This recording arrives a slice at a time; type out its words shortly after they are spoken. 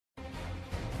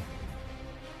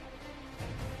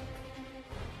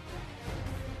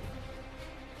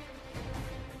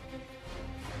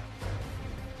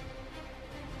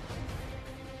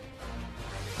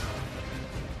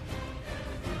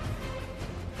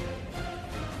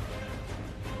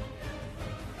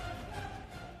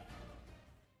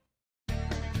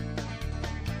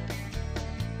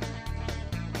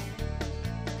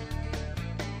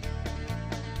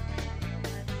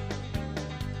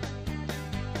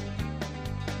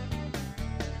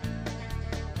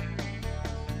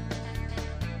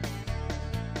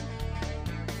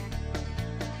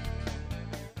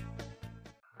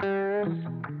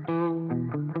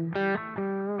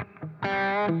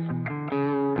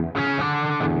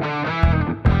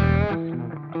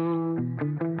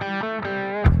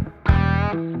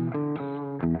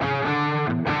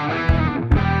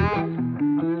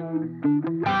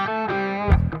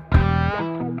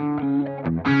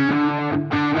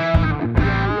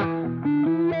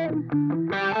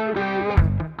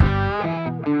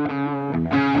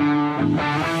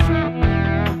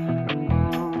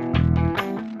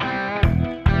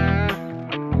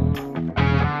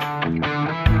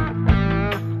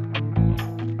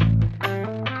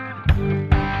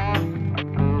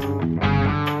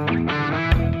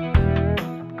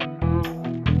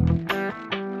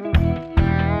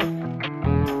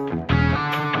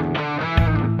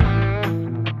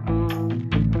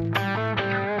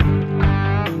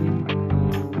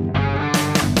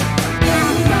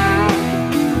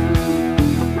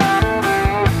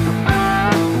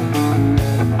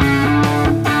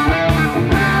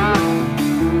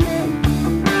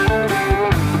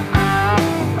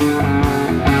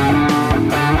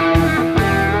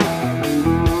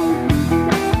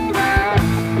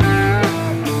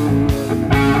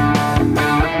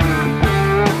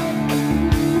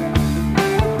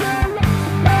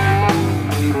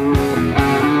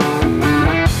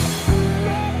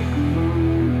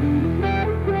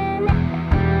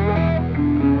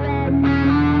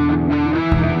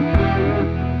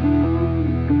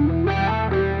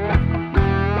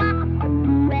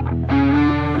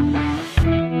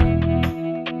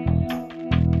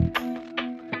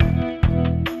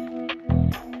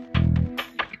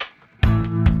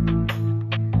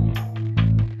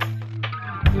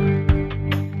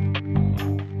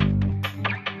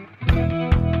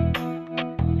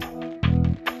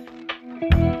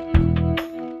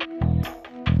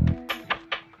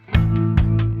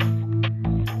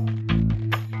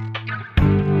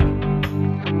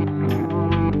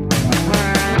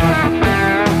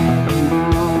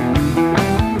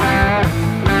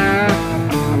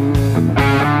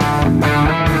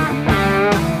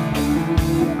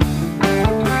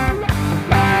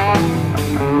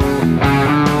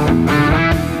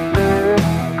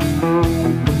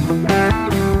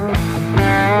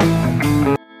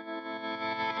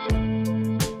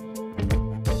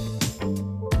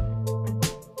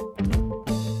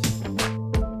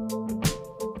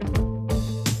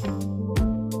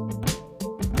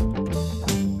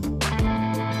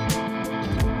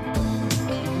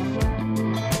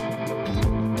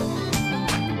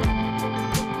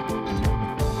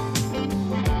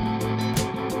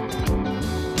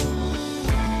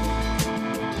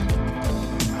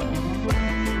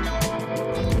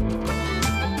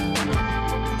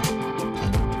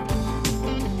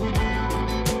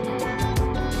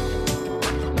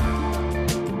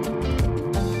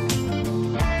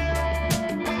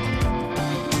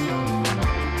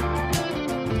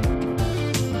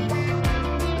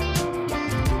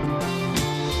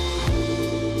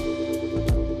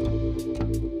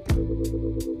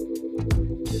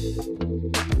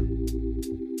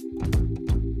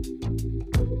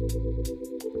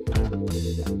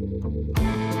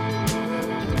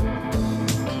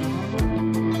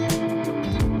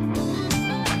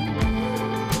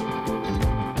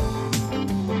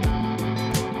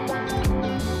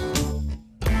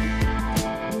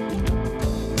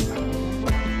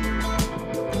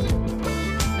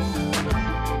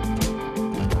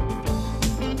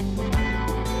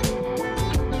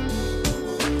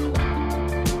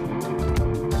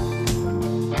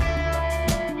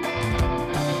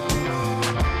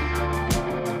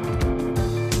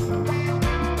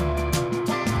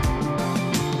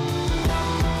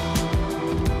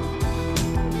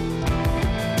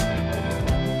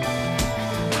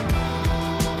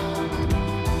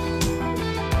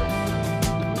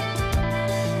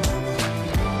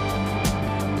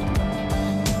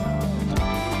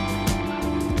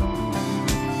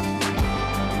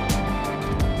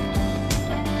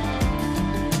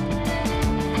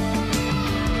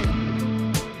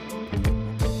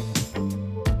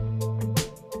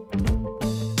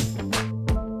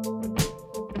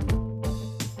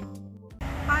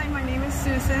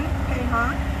person,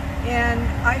 and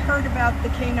I heard about the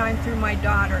canine through my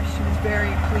daughter. She was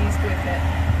very pleased with it.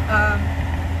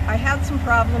 I had some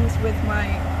problems with my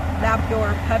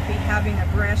Labrador puppy having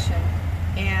aggression,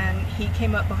 and he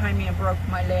came up behind me and broke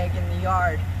my leg in the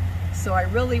yard. So I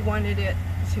really wanted it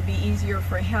to be easier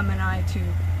for him and I to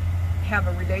have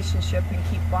a relationship and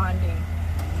keep bonding.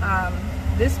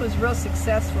 This was real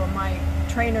successful. My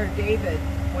trainer, David,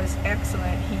 was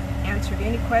excellent. He answered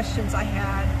any questions I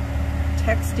had,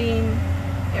 texting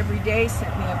every day,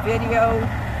 sent me a video,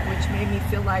 which made me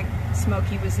feel like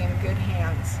Smokey was in good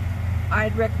hands.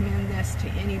 I'd recommend this to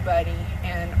anybody,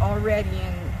 and already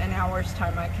in an hour's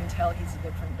time I can tell he's a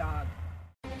different dog.